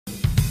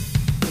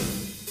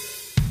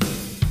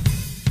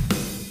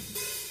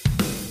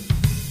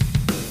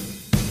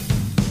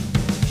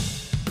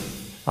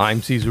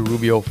I'm Cesar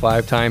Rubio,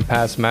 5-time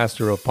past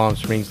master of Palm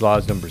Springs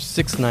Laws number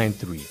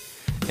 693,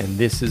 and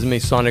this is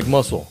Masonic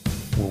Muscle,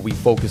 where we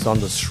focus on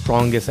the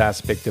strongest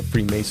aspect of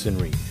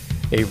Freemasonry,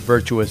 a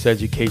virtuous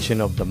education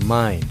of the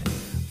mind,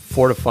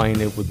 fortifying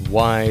it with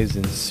wise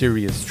and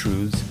serious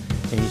truths,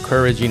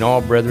 encouraging all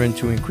brethren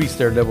to increase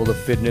their level of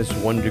fitness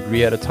 1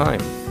 degree at a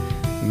time,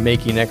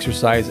 making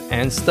exercise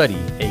and study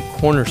a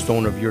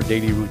cornerstone of your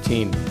daily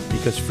routine,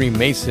 because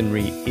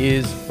Freemasonry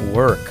is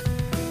work.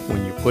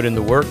 When you put in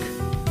the work,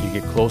 you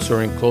get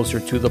closer and closer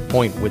to the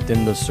point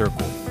within the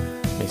circle.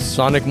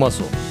 Masonic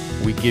Muscle,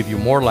 we give you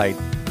more light,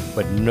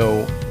 but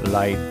no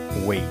light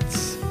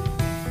weights.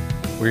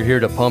 We're here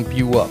to pump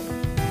you up,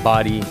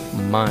 body,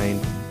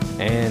 mind,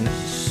 and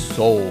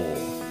soul.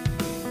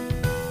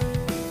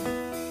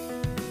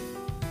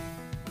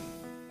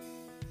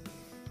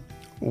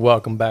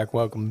 Welcome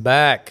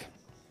back.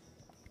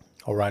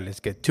 All right, let's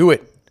get to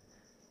it.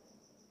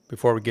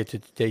 Before we get to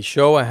today's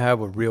show, I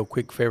have a real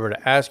quick favor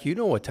to ask. You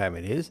know what time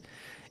it is.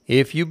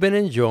 If you've been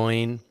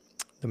enjoying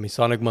the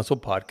Masonic Muscle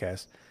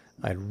podcast,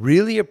 I'd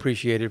really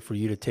appreciate it for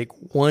you to take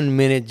 1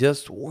 minute,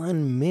 just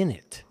 1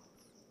 minute.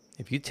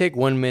 If you take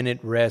 1 minute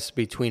rest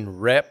between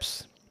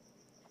reps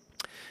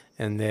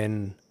and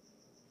then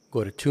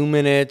go to 2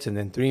 minutes and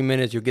then 3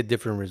 minutes, you'll get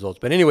different results.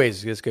 But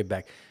anyways, let's get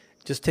back.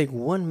 Just take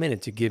 1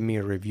 minute to give me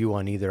a review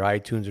on either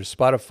iTunes or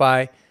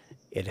Spotify.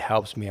 It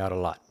helps me out a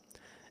lot.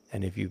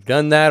 And if you've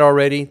done that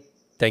already,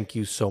 thank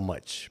you so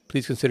much.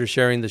 Please consider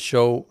sharing the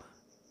show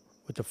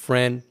with a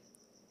friend,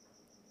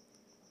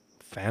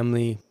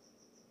 family,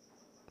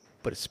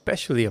 but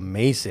especially a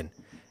Mason.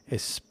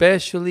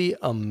 Especially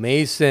a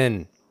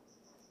Mason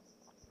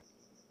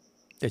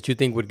that you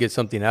think would get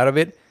something out of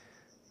it.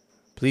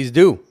 Please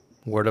do.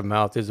 Word of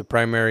mouth is the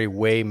primary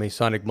way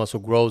Masonic Muscle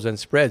grows and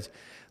spreads.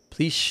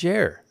 Please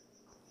share.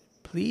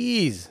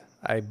 Please.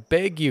 I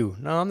beg you.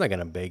 No, I'm not going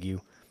to beg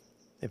you.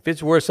 If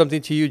it's worth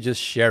something to you,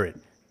 just share it.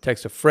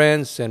 Text a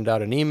friend, send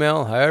out an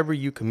email. However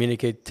you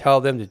communicate,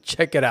 tell them to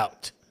check it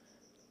out.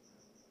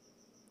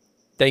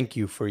 Thank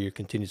you for your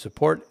continued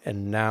support.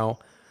 And now,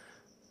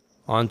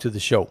 on to the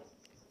show.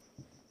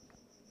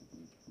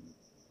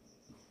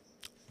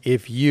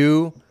 If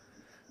you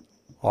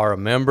are a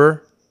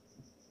member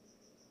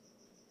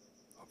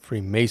of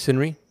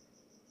Freemasonry,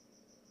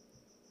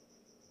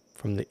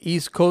 from the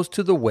East Coast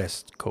to the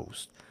West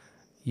Coast,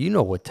 you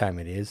know what time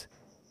it is.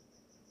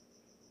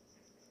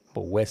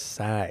 But West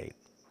Side.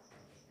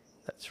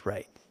 That's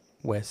right.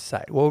 West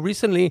Side. Well,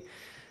 recently,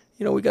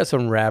 we got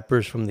some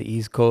rappers from the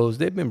East Coast.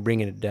 They've been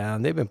bringing it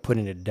down. They've been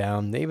putting it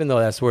down, even though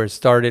that's where it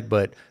started.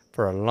 But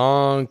for a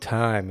long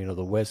time,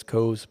 the West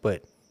Coast.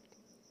 But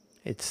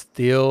it's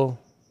still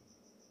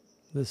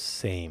the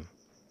same.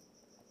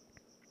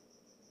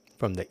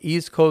 From the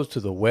East Coast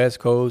to the West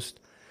Coast,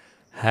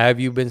 have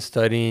you been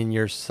studying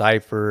your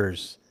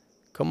ciphers?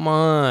 Come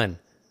on.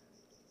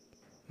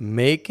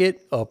 Make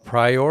it a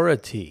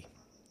priority.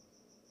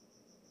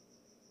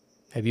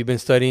 Have you been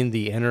studying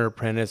the Enter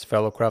Apprentice,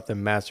 Fellowcraft,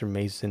 and Master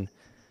Mason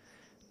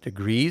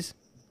degrees?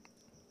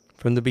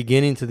 From the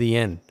beginning to the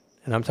end.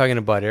 And I'm talking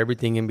about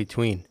everything in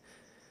between.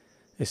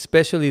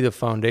 Especially the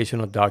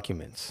foundational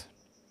documents.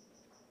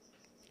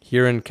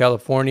 Here in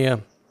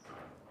California,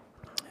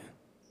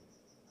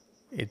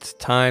 it's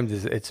time.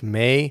 It's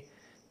May.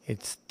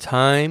 It's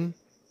time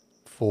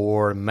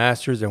for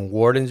Masters and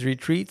Wardens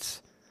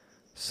retreats.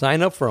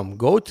 Sign up for them.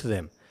 Go to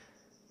them.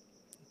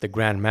 The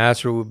Grand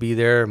Master will be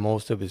there.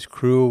 Most of his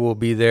crew will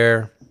be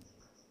there.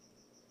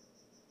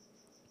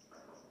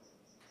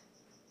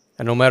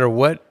 And no matter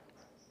what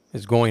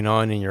is going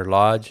on in your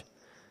lodge,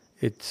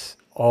 it's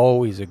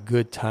always a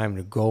good time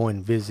to go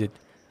and visit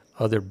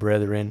other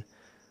brethren,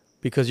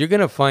 because you're going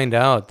to find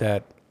out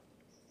that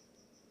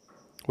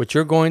what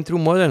you're going through,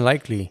 more than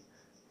likely,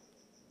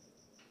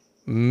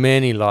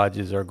 many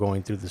lodges are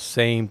going through the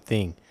same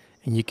thing.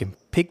 And you can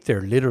pick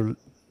their little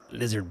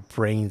lizard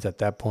brains at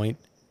that point.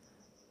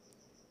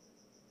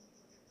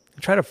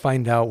 Try to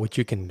find out what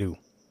you can do.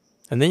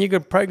 And then you're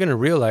probably going to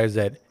realize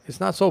that it's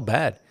not so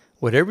bad.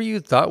 Whatever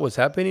you thought was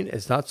happening,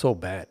 it's not so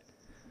bad.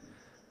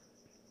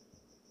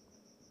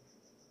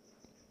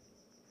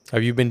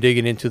 Have you been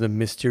digging into the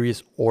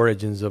mysterious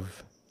origins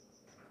of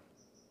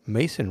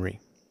Masonry?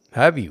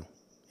 Have you?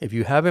 If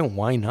you haven't,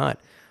 why not?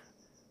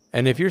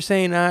 And if you're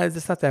saying,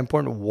 it's not that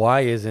important,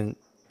 why isn't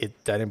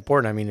it that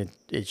important? I mean,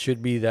 it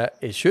should be that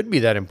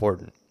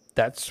important.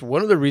 That's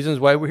one of the reasons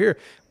why we're here.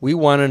 We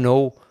want to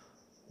know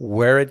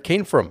where it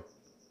came from.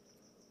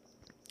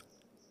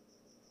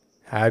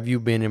 Have you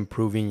been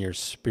improving your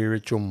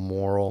spiritual,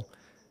 moral,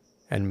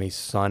 and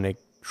Masonic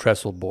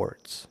trestle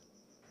boards?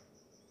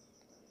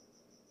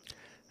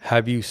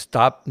 Have you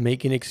stopped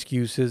making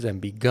excuses and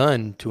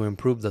begun to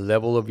improve the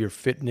level of your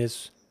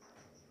fitness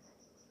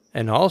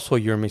and also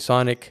your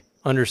Masonic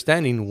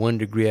understanding 1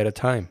 degree at a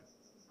time?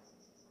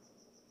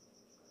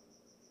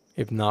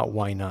 If not,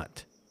 why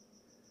not?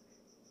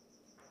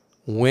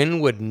 When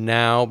would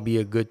now be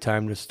a good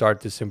time to start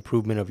this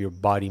improvement of your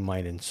body,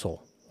 mind, and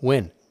soul?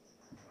 When?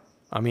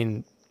 I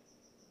mean,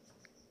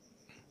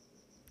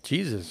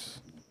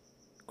 Jesus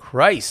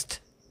Christ.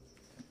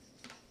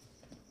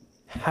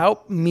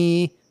 Help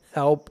me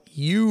help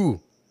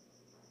you.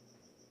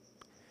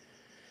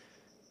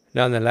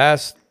 Now, in the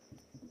last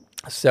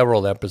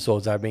several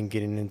episodes, I've been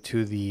getting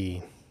into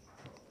the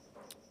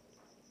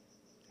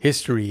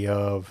history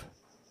of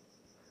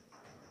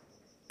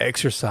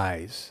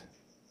exercise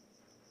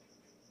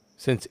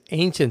since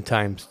ancient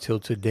times till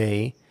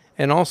today,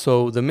 and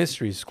also the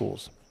mystery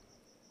schools.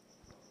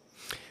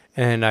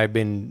 And I've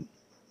been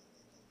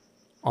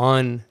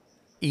on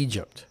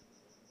Egypt.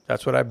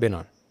 That's what I've been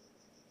on.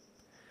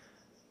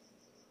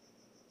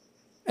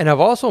 And I've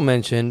also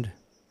mentioned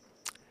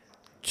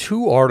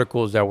 2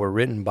 articles that were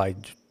written by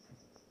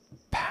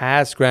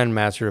past Grand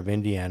Master of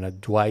Indiana,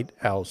 Dwight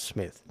L.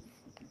 Smith.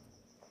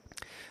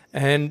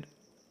 And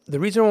the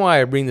reason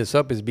why I bring this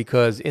up is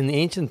because in the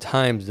ancient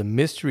times, the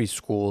mystery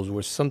schools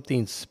were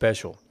something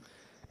special.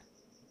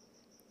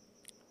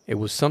 It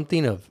was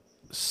something of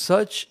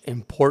such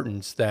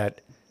importance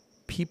that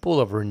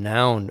people of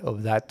renown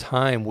of that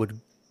time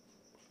would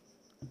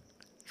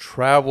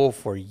travel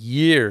for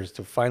years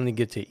to finally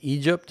get to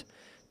Egypt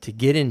to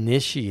get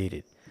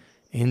initiated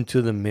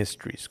into the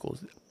mystery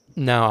schools.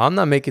 Now, I'm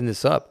not making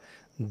this up.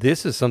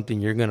 This is something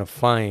you're going to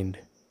find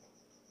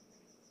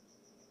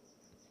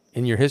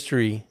in your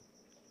history,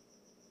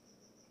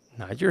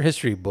 not your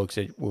history books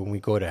when we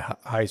go to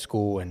high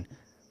school and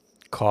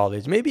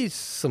college, maybe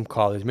some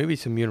college, maybe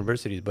some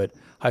universities, but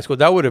high school,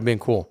 that would have been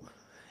cool.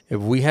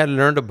 If we had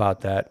learned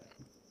about that,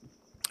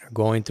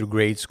 going through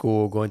grade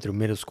school, going through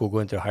middle school,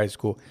 going through high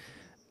school,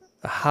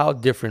 how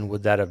different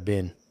would that have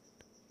been?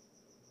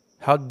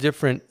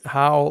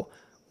 How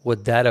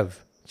would that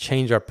have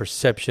changed our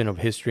perception of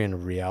history and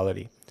of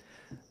reality?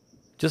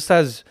 Just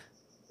as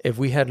if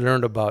we had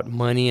learned about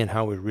money and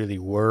how it really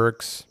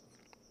works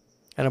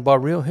and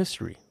about real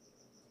history.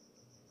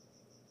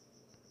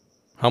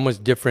 How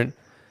much different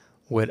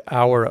would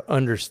our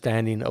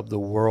understanding of the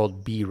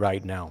world be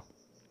right now?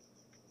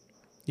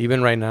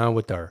 Even right now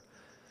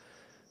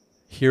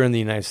here in the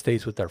United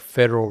States with our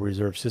Federal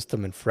Reserve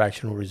System and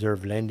fractional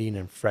reserve lending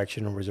and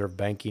fractional reserve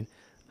banking,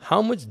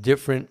 how much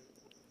different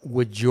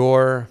would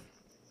your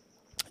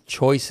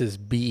choices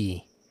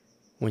be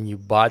when you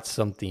bought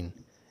something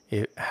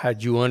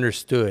had you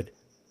understood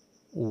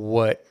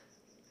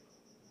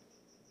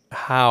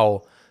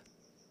how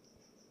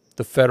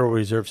the Federal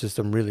Reserve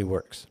System really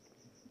works?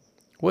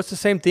 Well, it's the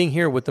same thing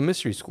here with the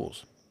mystery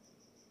schools.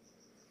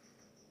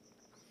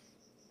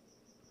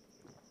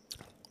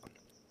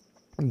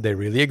 They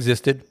really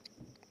existed.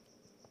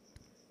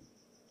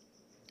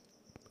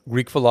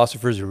 Greek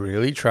philosophers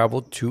really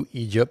traveled to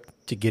Egypt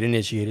to get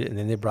initiated, and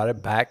then they brought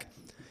it back.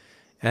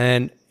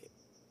 And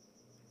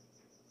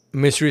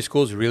mystery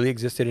schools really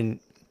existed in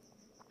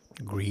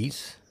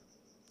Greece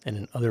and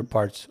in other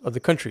parts of the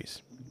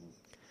countries.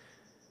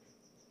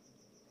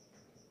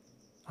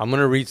 I'm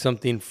going to read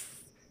something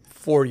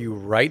for you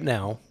right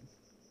now.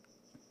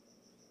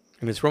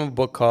 And it's from a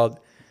book called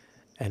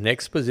An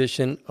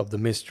Exposition of the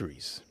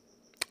Mysteries,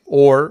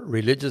 or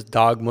Religious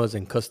Dogmas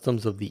and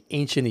Customs of the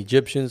Ancient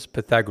Egyptians,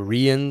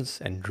 Pythagoreans,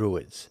 and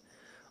Druids.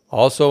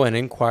 Also, an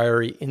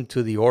inquiry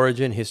into the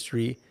origin,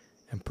 history,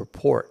 and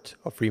purport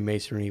of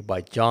Freemasonry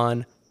by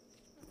John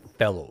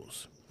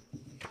Fellows.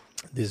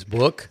 This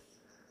book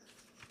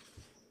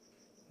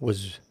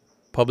was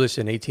published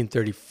in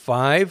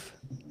 1835.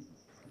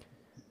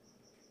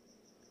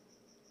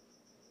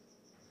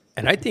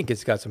 And I think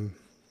it's got some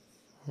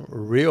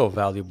real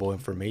valuable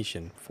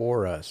information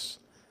for us.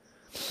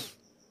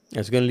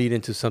 It's going to lead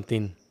into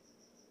something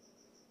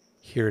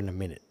here in a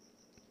minute.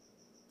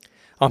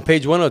 On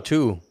page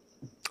 102,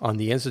 on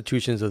the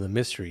institutions of the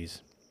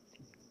mysteries,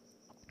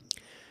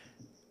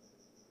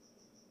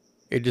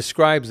 it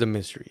describes the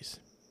mysteries.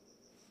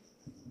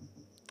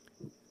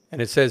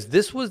 And it says,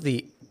 this was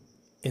the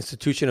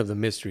institution of the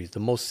mysteries, the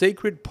most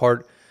sacred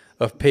part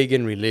of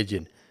pagan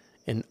religion,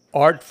 and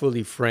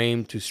artfully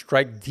framed to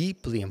strike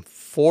deeply and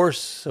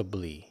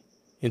forcibly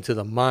into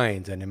the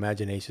minds and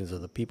imaginations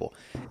of the people.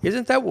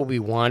 Isn't that what we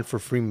want for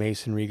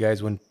Freemasonry,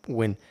 guys?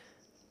 When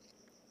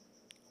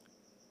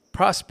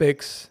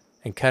prospects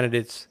and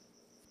candidates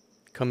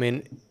come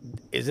in,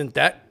 isn't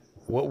that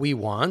what we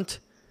want?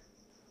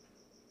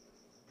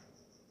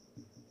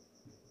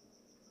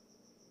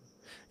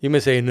 You may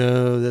say,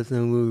 no, that's not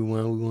what we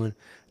want.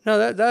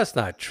 No, that's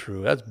not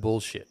true. That's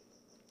bullshit.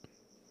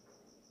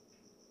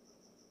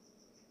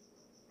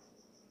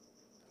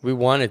 We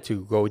wanted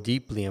to go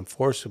deeply and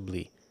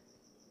forcibly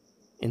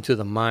into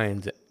the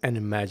minds and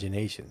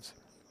imaginations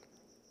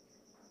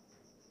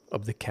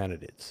of the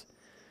candidates.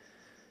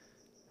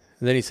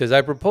 And then he says,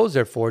 I propose,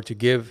 therefore, to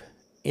give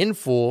in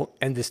full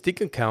and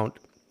distinct account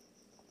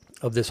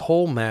of this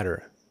whole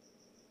matter,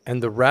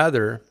 and the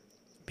rather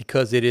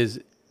because it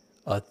is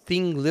a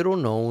thing little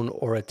known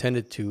or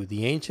attended to.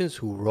 The ancients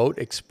who wrote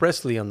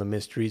expressly on the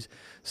mysteries,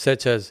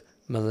 such as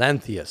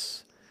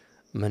Melanthius,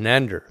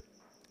 Menander,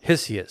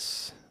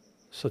 Hesiod,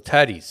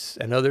 Socrates,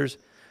 and others,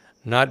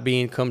 not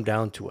being come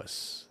down to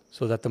us,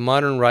 so that the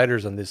modern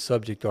writers on this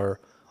subject are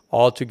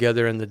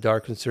altogether in the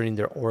dark concerning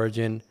their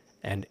origin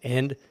and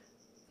end,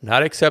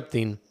 not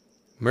excepting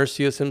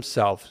Mercius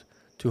himself,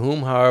 to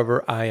whom,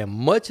 however, I am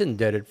much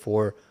indebted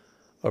for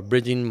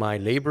abridging my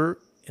labor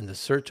in the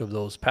search of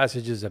those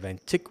passages of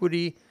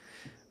antiquity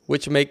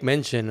which make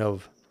mention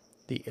of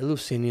the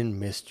Eleusinian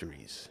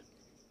mysteries.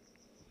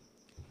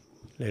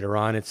 Later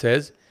on it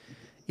says,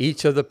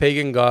 each of the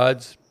pagan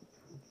gods,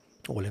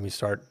 let me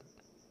start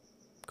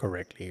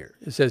correctly here.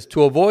 It says,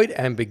 to avoid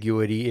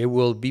ambiguity, it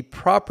will be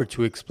proper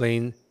to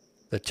explain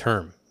the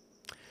term.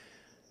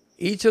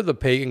 Each of the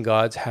pagan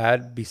gods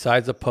had,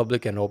 besides the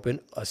public and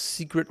open, a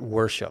secret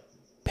worship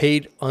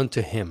paid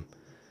unto him,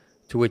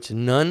 to which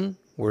none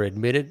were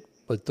admitted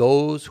but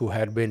those who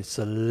had been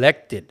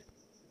selected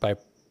by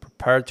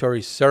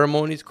preparatory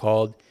ceremonies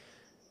called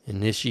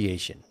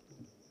initiation.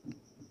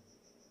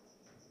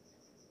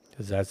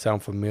 Does that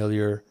sound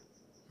familiar,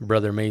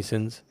 Brother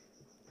Masons?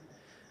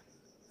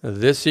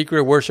 This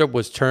secret worship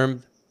was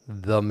termed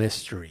the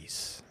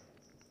mysteries.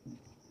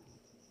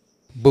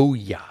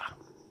 Booyah.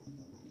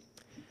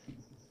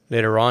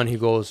 Later on, he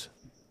goes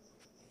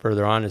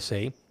further on to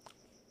say,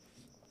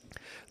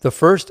 the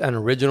first and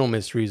original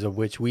mysteries of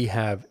which we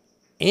have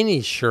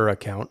any sure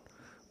account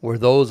were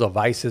those of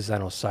Isis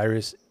and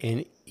Osiris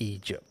in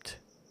Egypt.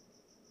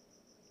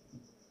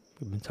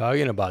 We've been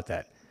talking about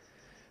that.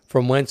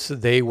 From whence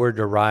they were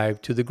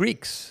derived to the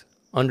Greeks,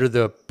 under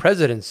the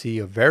presidency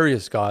of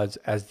various gods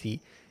as the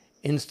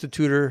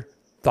institutor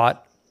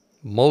thought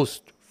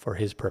most for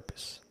his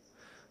purpose.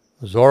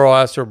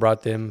 Zoroaster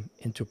brought them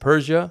into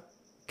Persia,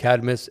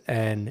 Cadmus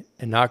and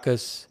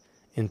Inachus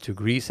into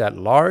Greece at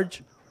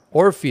large,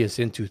 Orpheus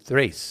into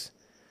Thrace,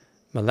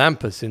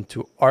 Melampus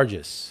into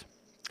Argos,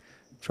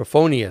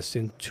 Trophonius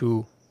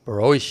into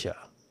Boeotia,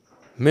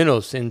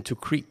 Minos into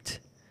Crete,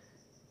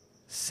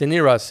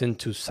 Cinyras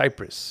into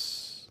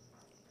Cyprus,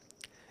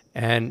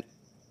 and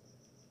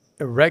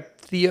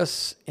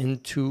Erechtheus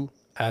into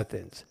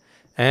Athens.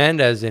 And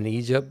as in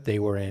Egypt they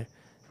were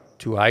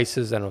to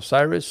Isis and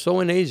Osiris, so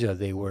in Asia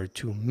they were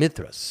to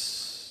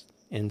Mithras,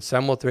 in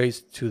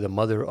Samothrace to the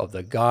mother of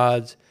the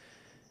gods,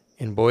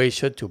 in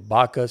Boeotia to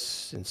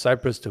Bacchus, in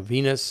Cyprus to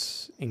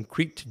Venus, in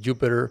Crete to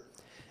Jupiter,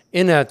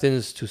 in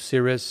Athens to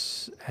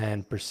Ceres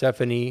and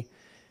Persephone,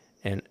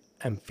 and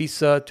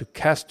Amphissa to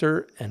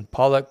Castor and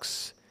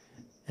Pollux,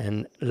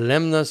 and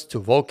Lemnos to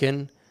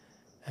Vulcan,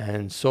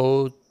 and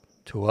so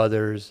to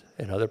others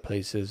in other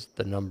places,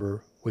 the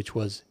number which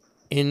was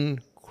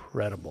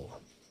incredible.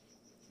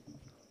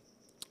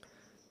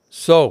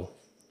 So,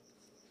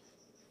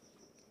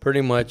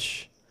 pretty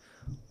much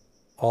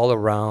all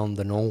around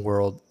the known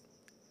world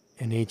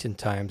in ancient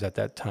times at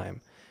that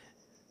time.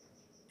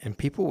 And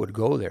people would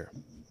go there.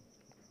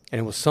 And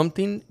it was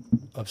something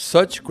of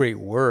such great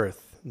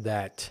worth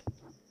that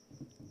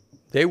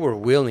they were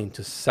willing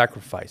to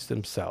sacrifice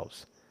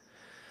themselves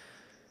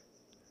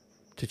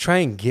to try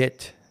and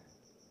get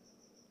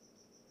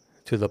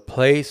to the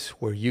place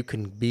where you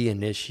can be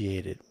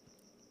initiated.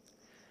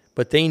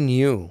 But they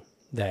knew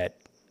that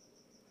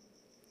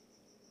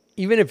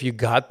even if you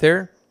got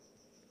there,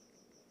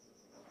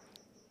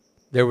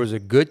 there was a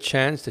good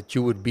chance that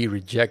you would be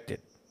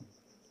rejected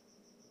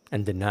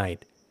and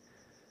denied.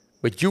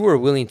 But you were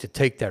willing to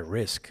take that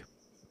risk.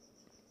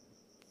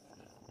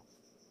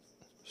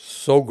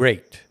 So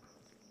great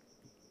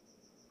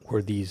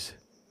were these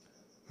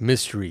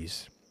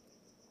mysteries,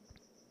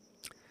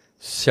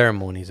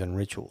 ceremonies, and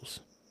rituals.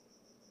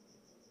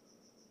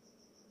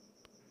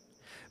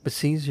 But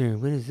Caesar,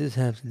 what does this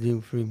have to do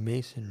with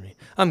Freemasonry?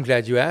 I'm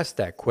glad you asked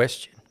that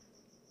question.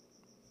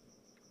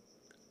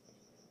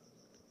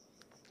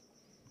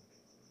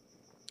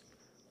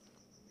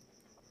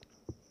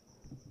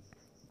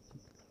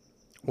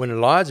 When a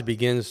lodge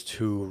begins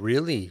to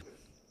really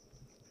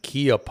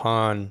key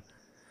upon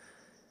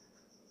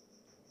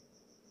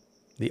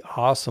the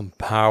awesome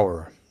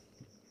power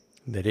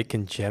that it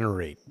can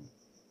generate,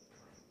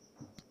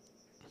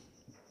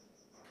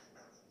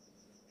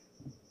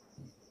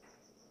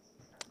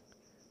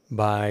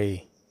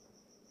 by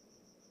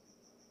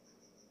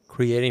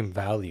creating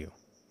value,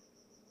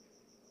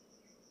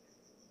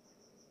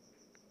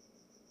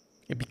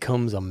 it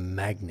becomes a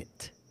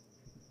magnet.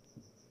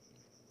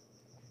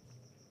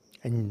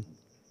 And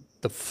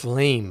the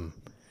flame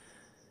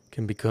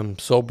can become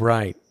so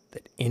bright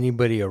that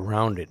anybody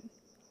around it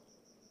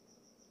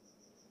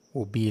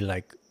will be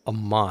like a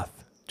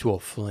moth to a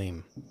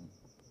flame.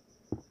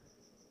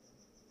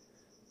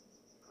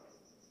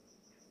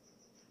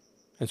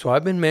 And so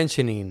I've been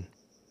mentioning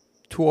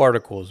 2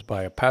 articles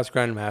by a past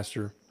Grand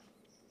Master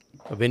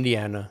of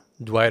Indiana,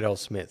 Dwight L.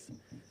 Smith.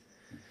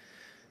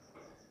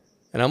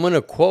 And I'm going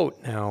to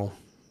quote now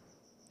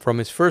from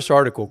his first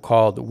article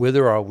called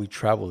 "Whither Are We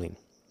Traveling?"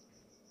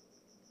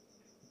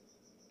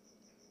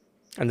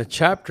 And the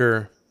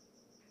chapter,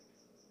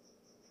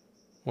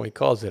 well, he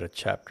calls it a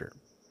chapter,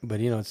 but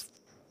it's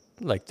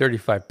like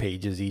 35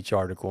 pages each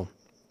article.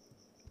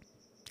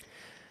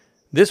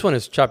 This one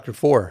is chapter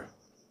 4,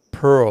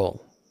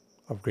 Pearl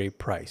of Great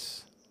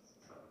Price.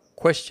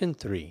 Question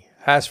 3,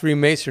 has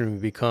Freemasonry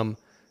become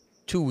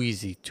too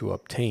easy to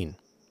obtain?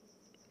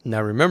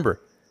 Now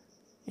remember,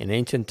 in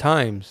ancient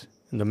times,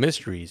 in the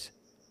mysteries,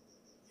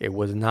 it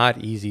was not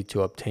easy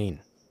to obtain.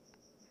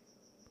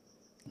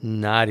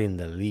 Not in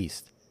the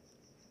least.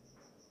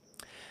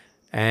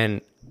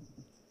 And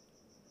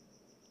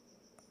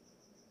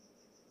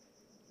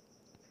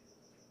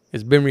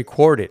it's been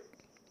recorded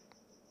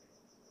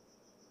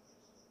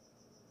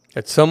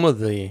that some of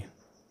the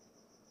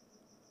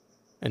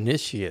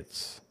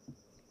initiates,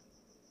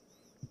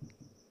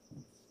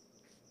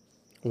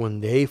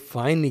 when they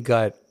finally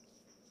got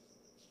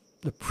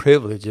the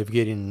privilege of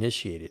getting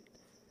initiated,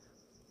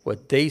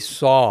 what they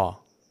saw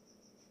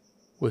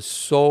was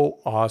so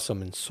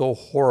awesome and so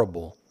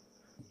horrible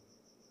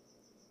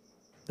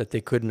that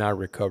they could not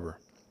recover.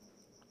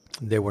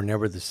 They were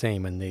never the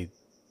same, and they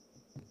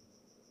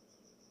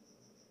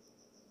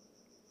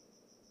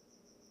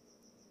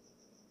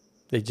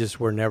just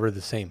were never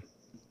the same.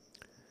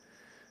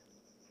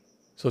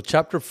 So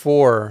chapter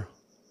 4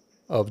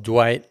 of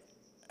Dwight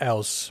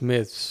L.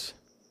 Smith's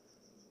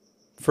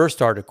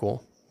first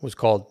article was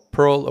called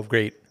Pearl of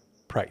Great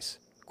Price.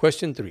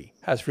 Question 3.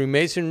 Has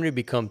Freemasonry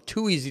become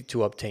too easy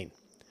to obtain?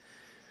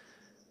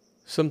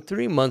 Some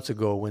 3 months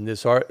ago, when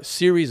this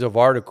series of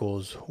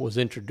articles was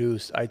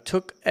introduced, I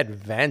took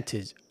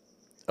advantage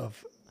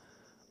of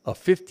a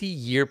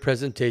 50-year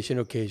presentation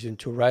occasion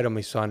to write a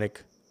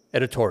Masonic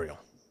editorial.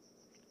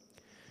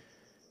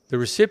 The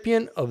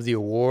recipient of the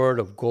Award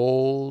of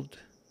Gold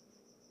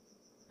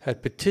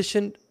had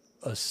petitioned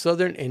a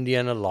Southern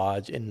Indiana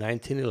lodge in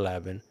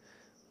 1911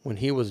 when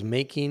he was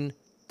making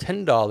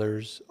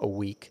 $10 a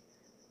week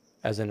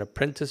as an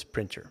apprentice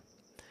printer.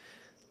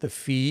 The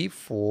fee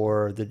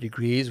for the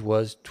degrees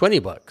was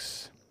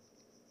 $20.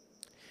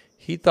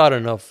 He thought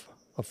enough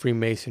of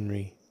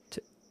Freemasonry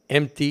to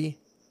empty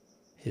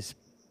his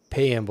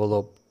pay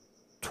envelope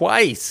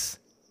twice,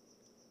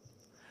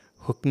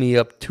 hook me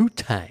up 2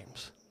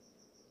 times.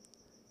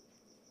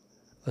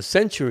 A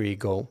century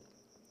ago,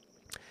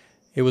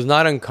 it was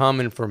not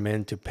uncommon for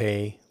men to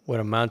pay what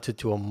amounted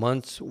to a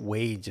month's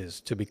wages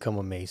to become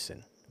a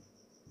Mason.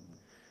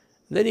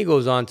 Then he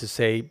goes on to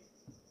say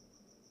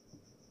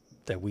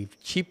that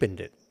we've cheapened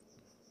it.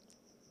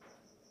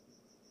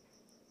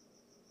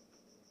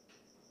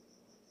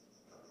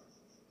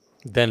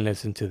 Then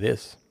listen to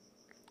this.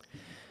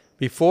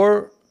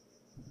 Before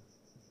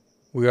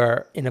we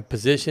are in a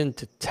position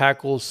to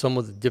tackle some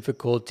of the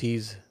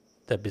difficulties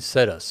that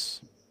beset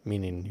us,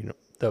 meaning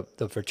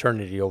the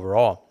fraternity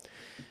overall,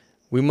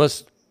 we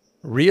must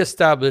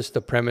reestablish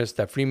the premise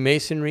that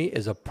Freemasonry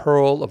is a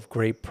pearl of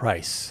great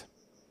price,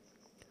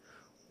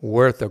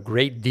 worth a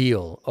great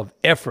deal of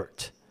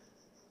effort,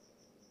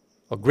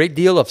 a great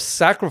deal of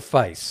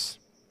sacrifice,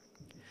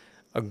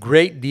 a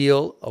great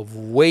deal of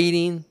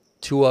waiting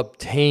to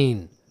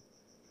obtain.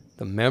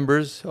 The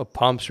members of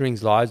Palm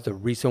Springs Lodge, the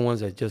recent ones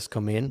that just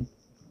come in,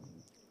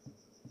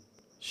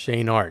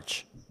 Shane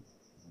Arch,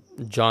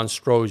 John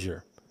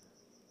Strozier,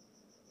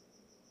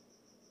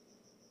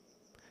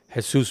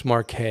 Jesus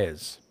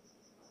Marquez,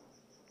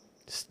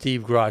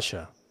 Steve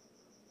Gracia,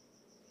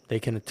 they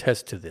can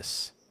attest to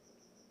this.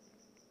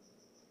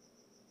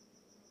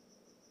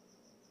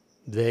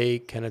 They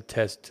can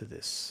attest to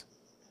this.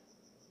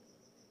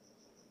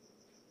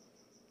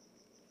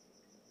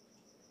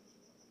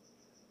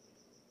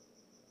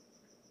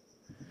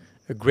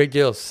 A great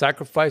deal of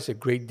sacrifice, a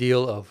great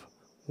deal of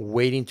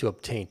waiting to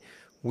obtain.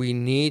 We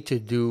need to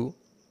do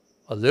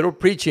a little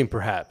preaching,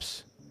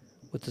 perhaps,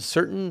 with a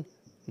certain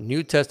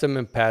New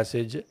Testament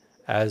passage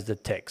as the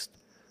text.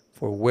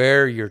 For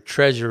where your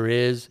treasure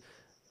is,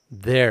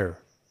 there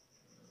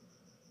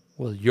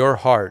will your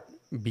heart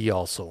be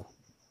also.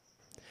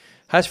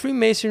 Has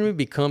Freemasonry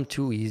become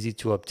too easy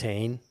to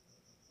obtain?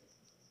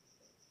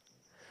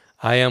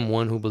 I am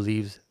one who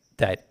believes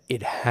that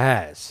it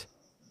has.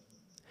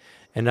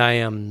 And I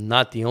am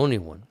not the only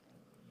one.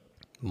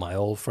 My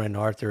old friend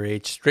Arthur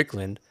H.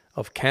 Strickland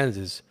of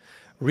Kansas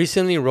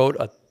recently wrote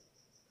a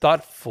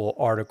thoughtful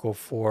article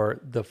for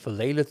the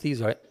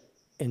Philateles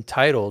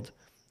entitled,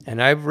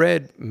 and I've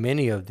read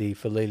many of the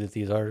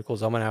Philateles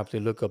articles. I'm going to have to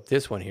look up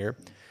this one here.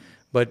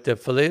 But the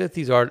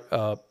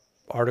Philateles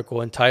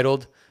article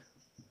entitled,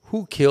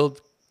 Who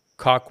Killed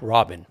Cock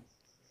Robin?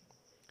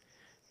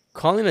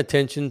 Calling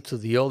attention to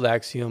the old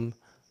axiom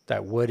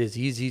that what is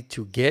easy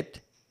to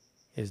get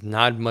is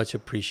not much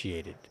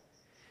appreciated.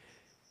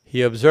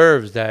 He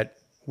observes that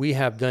we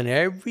have done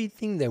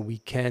everything that we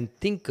can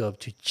think of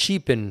to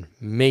cheapen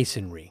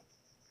Masonry.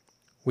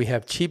 We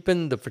have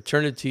cheapened the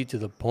fraternity to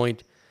the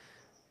point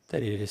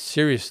that it is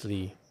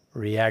seriously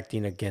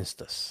reacting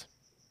against us.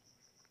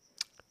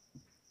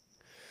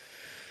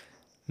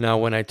 Now,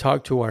 when I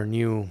talk to our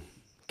new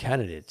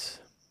candidates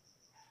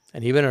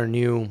and even our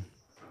new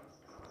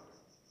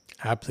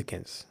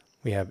applicants,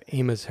 we have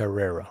Amos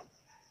Herrera,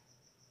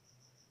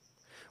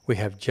 we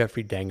have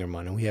Jeffrey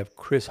Dangerman, and we have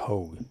Chris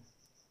Hogue.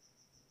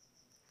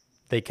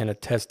 They can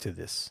attest to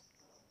this.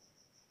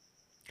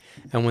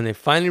 And when they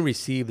finally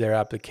receive their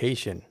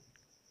application,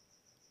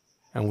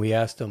 and we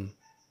asked them,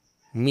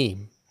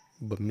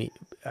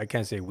 I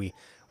can't say we,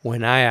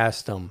 when I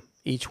asked them,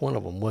 each one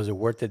of them, was it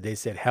worth it? They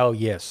said, hell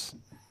yes.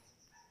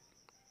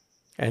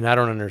 And I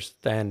don't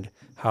understand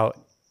how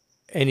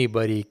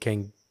anybody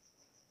can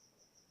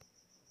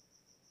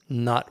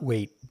not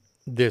wait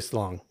this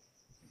long.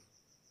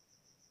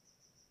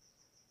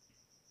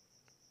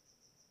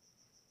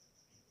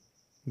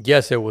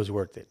 Yes, it was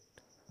worth it.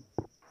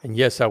 And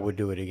yes, I would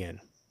do it again.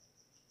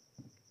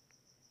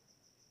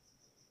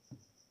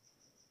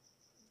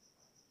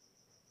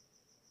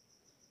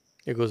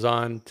 It goes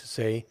on to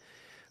say,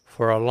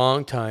 for a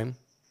long time,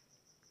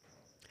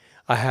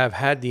 I have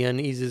had the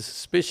uneasy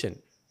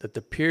suspicion that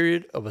the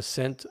period of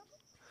ascent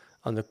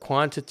on the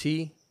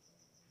quantity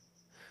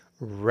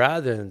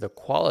rather than the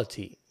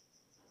quality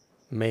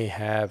may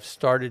have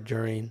started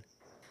during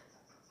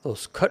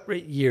those cut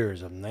rate years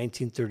of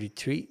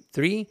 1933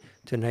 to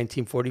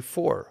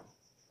 1944,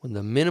 when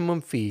the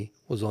minimum fee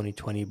was only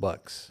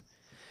 $20.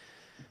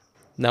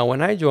 Now,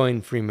 when I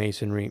joined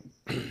Freemasonry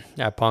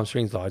at Palm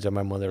Springs Lodge, at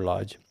my mother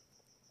lodge,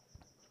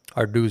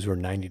 our dues were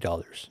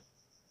 $90.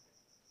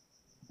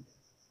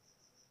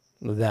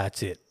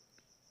 That's it.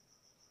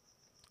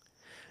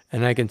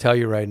 And I can tell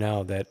you right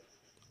now that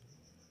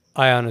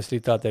I honestly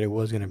thought that it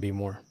was going to be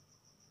more.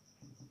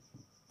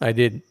 I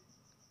did.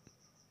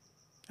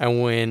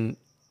 And when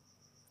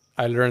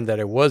I learned that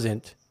it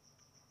wasn't,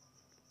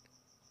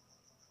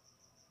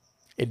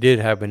 it did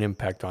have an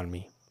impact on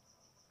me.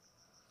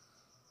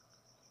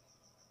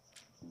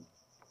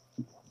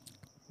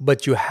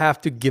 But you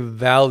have to give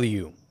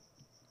value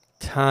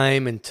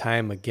time and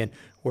time again.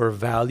 Where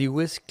value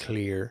is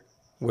clear,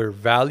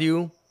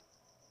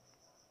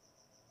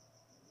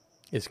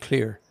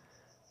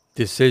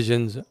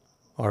 decisions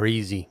are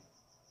easy.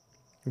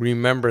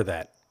 Remember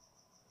that.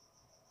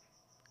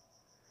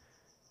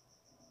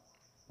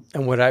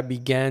 And what I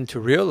began to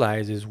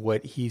realize is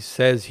what he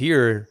says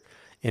here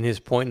in his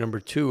point number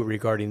 2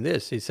 regarding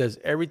this. He says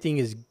everything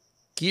is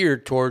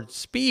geared towards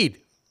speed,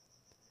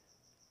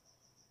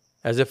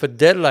 as if a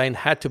deadline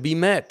had to be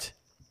met.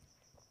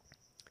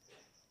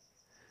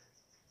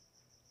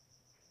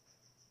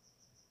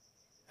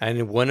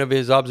 And one of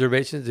his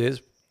observations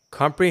is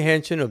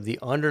comprehension of the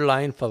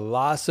underlying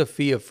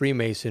philosophy of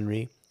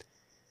Freemasonry,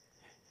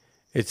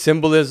 its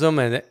symbolism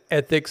and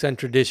ethics and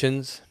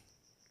traditions,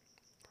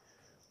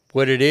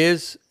 what it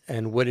is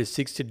and what it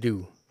seeks to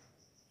do.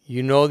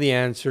 You know the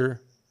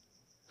answer,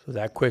 so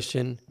that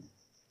question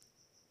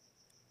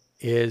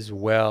as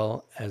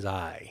well as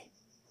I.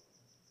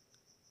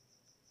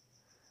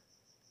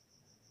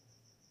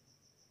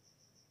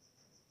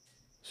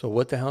 So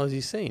what the hell is he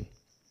saying?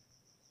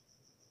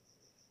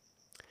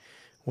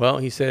 Well,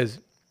 he says,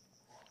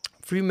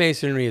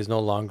 Freemasonry is no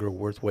longer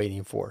worth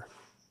waiting for,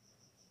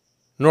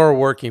 nor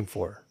working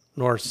for,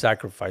 nor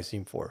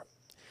sacrificing for.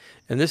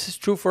 And this is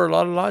true for a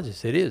lot of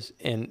lodges. It is.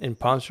 And in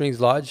Palm Springs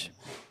Lodge,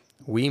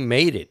 we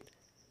made it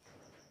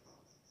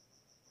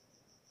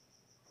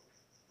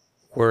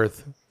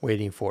worth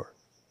waiting for,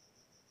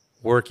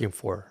 working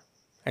for,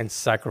 and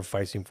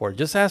sacrificing for.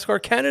 Just ask our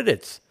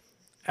candidates.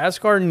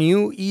 Ask our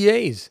new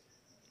EAs.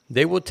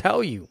 They will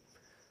tell you.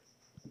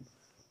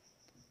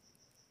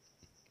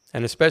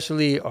 And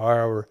especially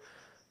our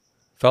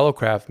fellow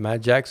craft,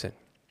 Matt Jackson.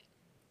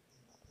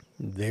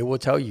 They will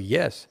tell you,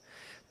 yes.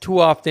 Too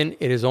often,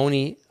 it is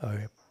only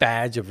a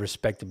badge of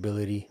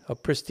respectability, a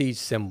prestige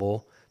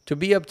symbol to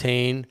be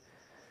obtained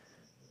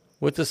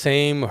with the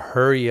same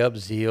hurry-up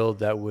zeal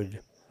that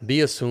would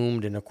be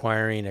assumed in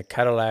acquiring a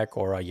Cadillac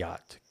or a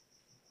yacht.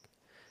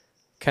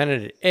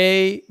 Candidate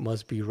A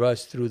must be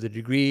rushed through the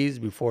degrees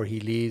before he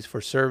leaves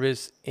for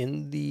service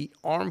in the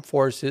armed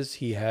forces.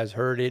 He has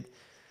heard it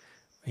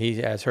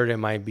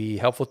might be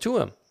helpful to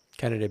him.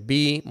 Candidate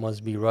B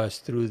must be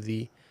rushed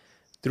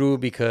through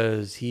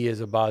because he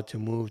is about to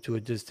move to a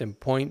distant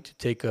point to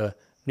take a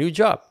new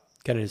job.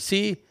 Candidate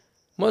C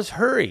must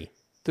hurry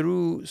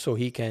through so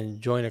he can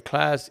join a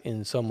class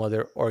in some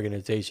other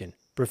organization.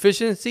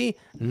 Proficiency?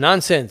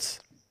 Nonsense.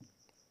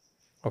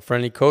 A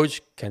friendly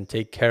coach can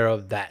take care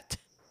of that.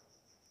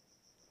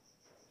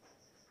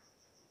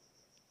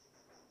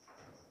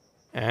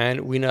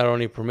 And we not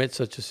only permit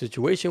such a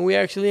situation, we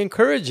actually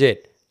encourage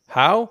it.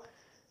 How?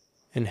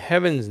 In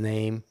heaven's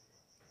name,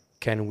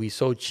 can we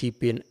so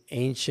cheapen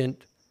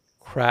ancient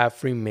craft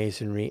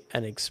Freemasonry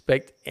and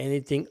expect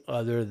anything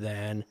other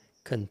than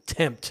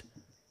contempt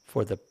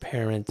for the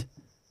parent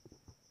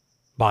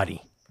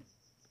body?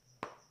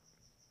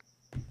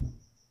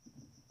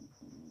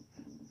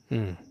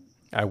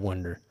 I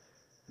wonder.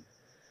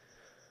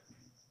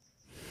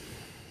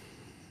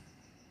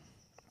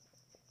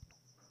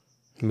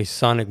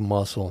 Masonic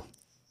muscle.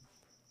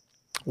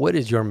 What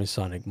is your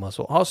Masonic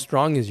muscle? How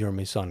strong is your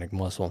Masonic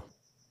muscle?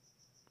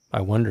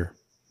 I wonder.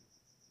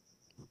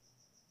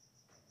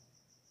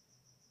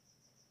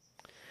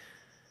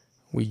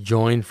 We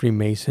joined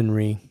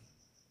Freemasonry.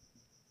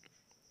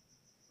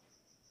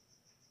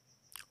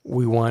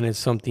 We wanted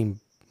something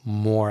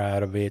more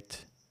out of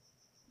it.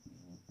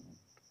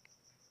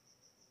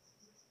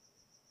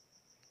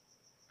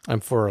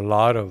 And for a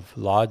lot of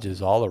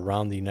lodges all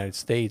around the United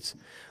States,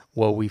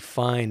 what we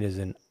find is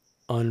an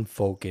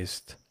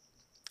unfocused,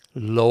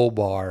 low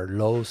bar,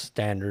 low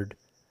standard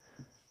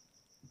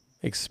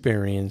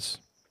experience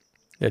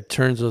that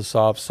turns us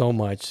off so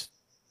much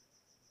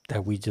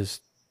that we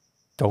just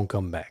don't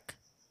come back.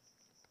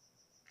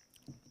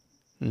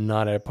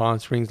 Not at Palm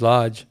Springs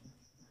Lodge.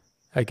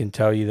 I can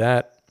tell you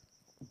that.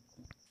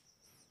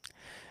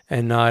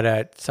 And not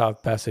at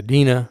South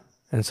Pasadena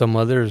and some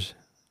others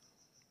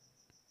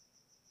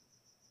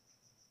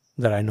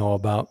that I know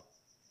about,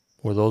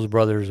 where those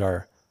brothers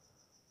are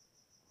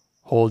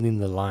holding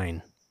the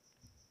line.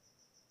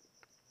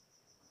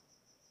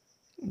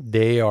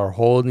 They are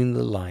holding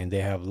the line.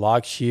 They have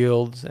lock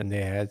shields, and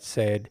they had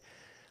said,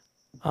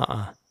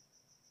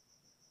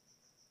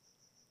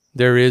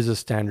 there is a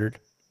standard.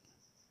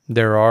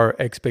 There are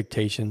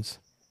expectations.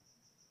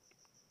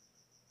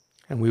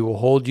 And we will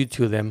hold you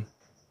to them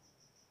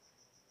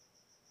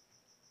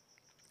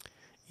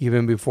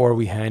even before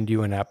we hand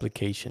you an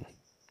application.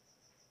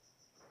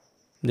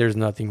 There's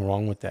nothing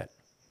wrong with that,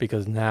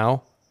 because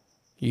now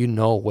you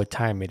know what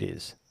time it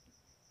is.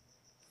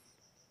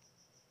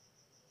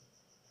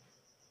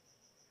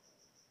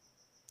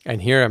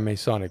 And here at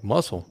Masonic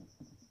Muscle,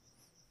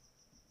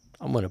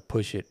 I'm going to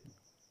push it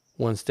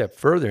one step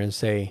further and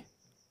say,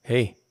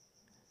 hey,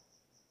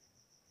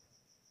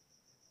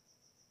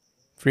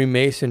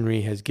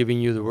 Freemasonry has given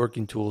you the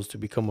working tools to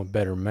become a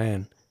better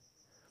man.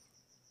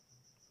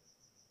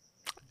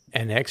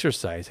 And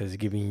exercise has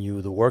given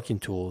you the working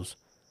tools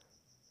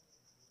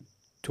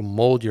to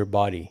mold your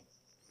body,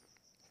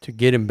 to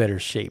get in better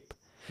shape.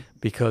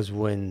 Because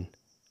when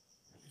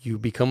you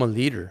become a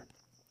leader,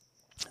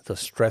 the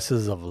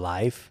stresses of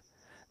life,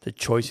 the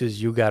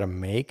choices you got to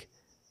make,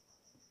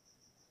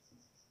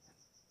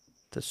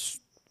 the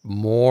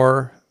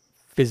more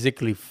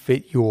physically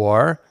fit you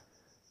are,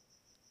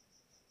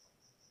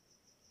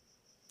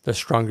 the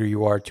stronger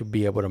you are to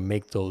be able to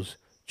make those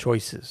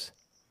choices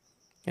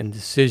and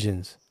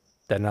decisions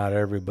that not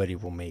everybody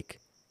will make.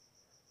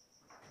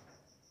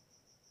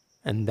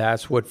 And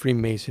that's what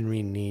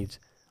Freemasonry needs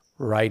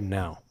right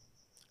now.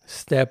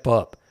 Step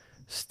up.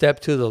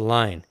 Step to the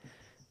line.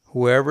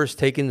 Whoever's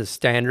taking the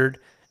standard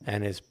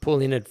and is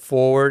pulling it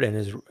forward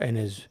and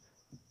is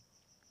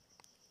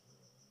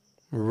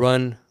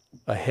run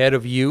ahead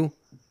of you,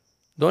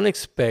 don't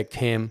expect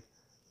him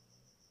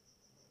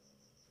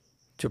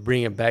to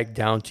bring it back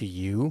down to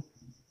you.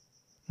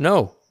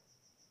 No.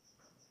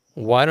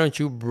 Why don't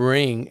you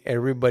bring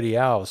everybody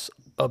else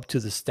up to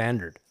the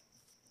standard?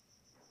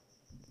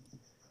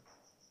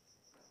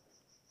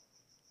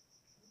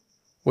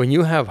 When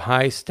you have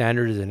high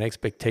standards and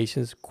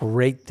expectations,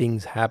 great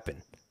things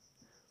happen.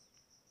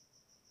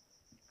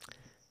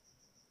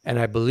 And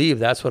I believe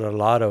that's what a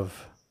lot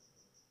of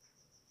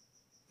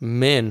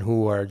men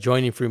who are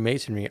joining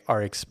Freemasonry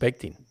are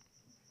expecting.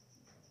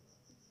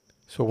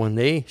 So when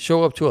they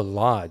show up to a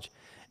lodge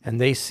and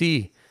they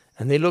see,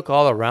 and they look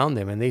all around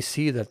them and they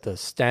see that the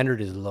standard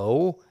is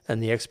low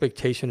and the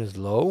expectation is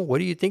low, what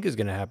do you think is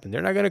going to happen?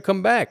 They're not going to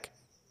come back.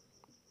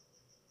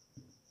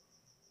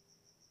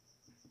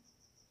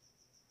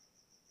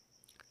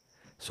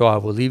 So I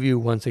will leave you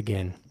once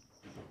again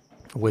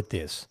with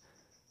this.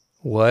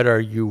 What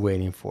are you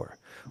waiting for?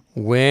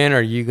 When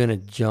are you going to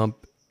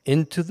jump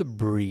into the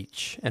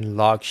breach and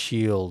lock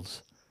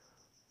shields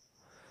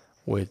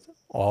with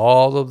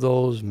all of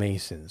those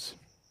Masons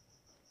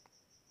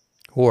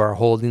who are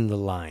holding the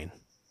line?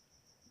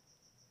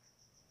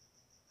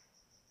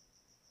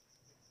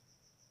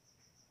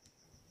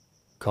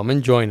 Come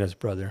and join us,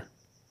 brother.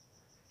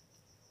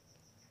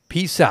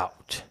 Peace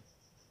out.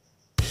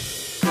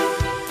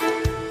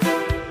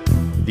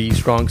 These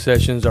strong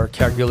sessions are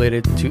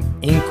calculated to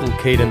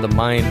inculcate in the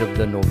mind of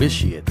the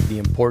novitiate the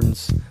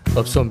importance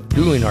of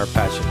subduing our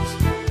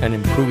passions and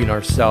improving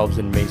ourselves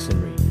in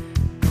Masonry,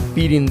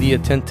 feeding the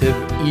attentive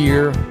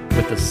ear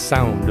with the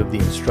sound of the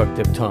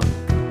instructive tongue,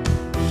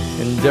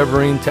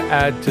 endeavoring to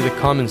add to the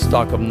common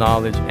stock of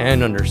knowledge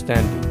and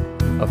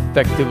understanding,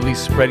 effectively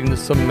spreading the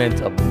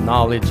cement of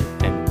knowledge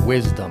and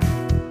wisdom,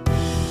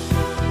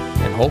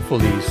 and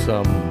hopefully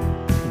some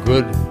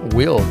good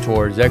will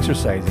towards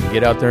exercising.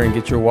 Get out there and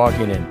get your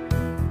walking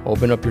in.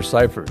 Open up your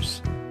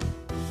ciphers.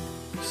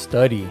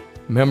 Study,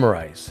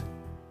 memorize,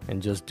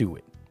 and just do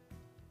it.